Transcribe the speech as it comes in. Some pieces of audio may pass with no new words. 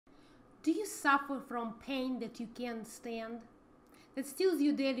Do you suffer from pain that you can't stand? That steals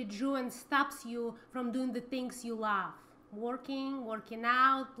your daily joy and stops you from doing the things you love? Working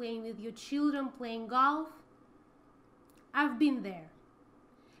out, playing with your children, playing golf? I've been there.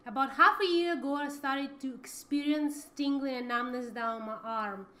 About half a year ago, I started to experience tingling and numbness down my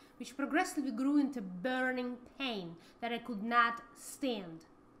arm, which progressively grew into burning pain that I could not stand.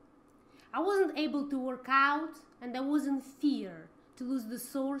 I wasn't able to work out, and I was in fear to lose the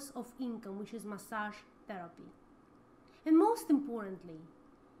source of income, which is massage therapy. And most importantly,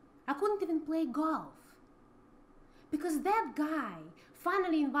 I couldn't even play golf. Because that guy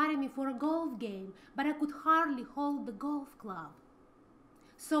finally invited me for a golf game, but I could hardly hold the golf club.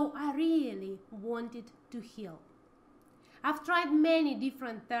 So I really wanted to heal. I've tried many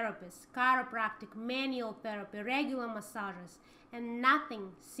different therapists, chiropractic, manual therapy, regular massages, and nothing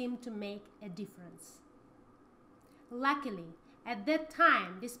seemed to make a difference. Luckily, at that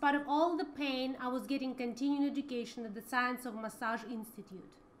time, despite of all the pain, I was getting continuing education at the Science of Massage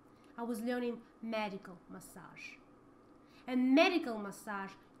Institute. I was learning medical massage. And medical massage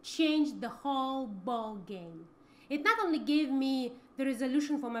changed the whole ball game. It not only gave me the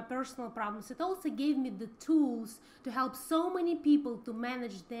resolution for my personal problems, it also gave me the tools to help so many people to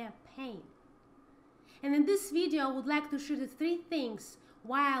manage their pain. And in this video, I would like to share the 3 things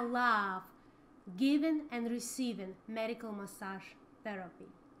why I love giving and receiving medical massage therapy.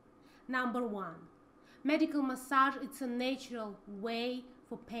 Number 1, medical massage, it's a natural way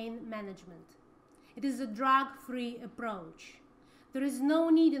for pain management. It is a drug-free approach. There is no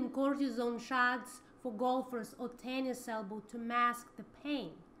need in cortisone shots for golfers or tennis elbow to mask the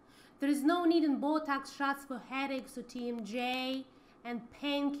pain. There is no need in Botox shots for headaches or TMJ and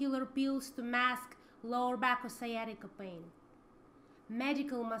painkiller pills to mask lower back or sciatica pain.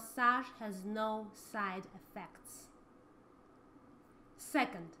 Medical massage has no side effects.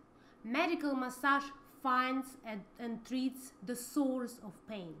 Second, medical massage finds and treats the source of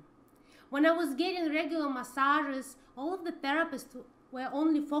pain. When I was getting regular massages, all of the therapists were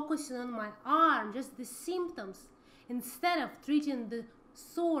only focusing on my arm, just the symptoms, instead of treating the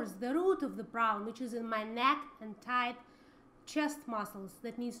source, the root of the problem, which is in my neck and tight chest muscles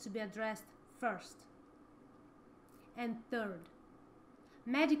that needs to be addressed first. And third,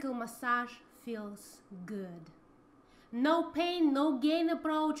 medical massage feels good. No pain, no gain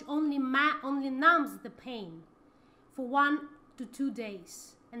approach, only numbs the pain for 1 to 2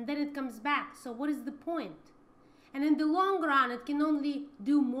 days. And then it comes back. So what is the point? And in the long run, it can only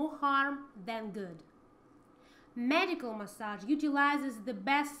do more harm than good. Medical massage utilizes the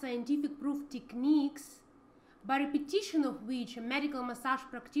best scientific proof techniques, by repetition of which a medical massage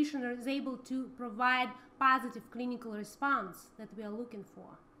practitioner is able to provide positive clinical response that we are looking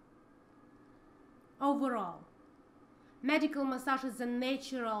for. Overall, medical massage is a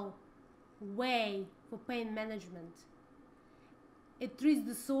natural way for pain management. It treats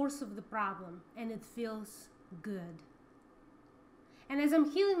the source of the problem and it feels good. And as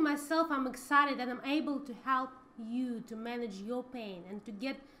I'm healing myself, I'm excited that I'm able to help you to manage your pain and to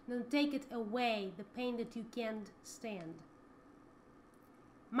take it away, the pain that you can't stand.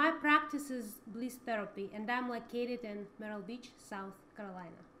 My practice is Bliss Therapy and I'm located in Myrtle Beach, South Carolina.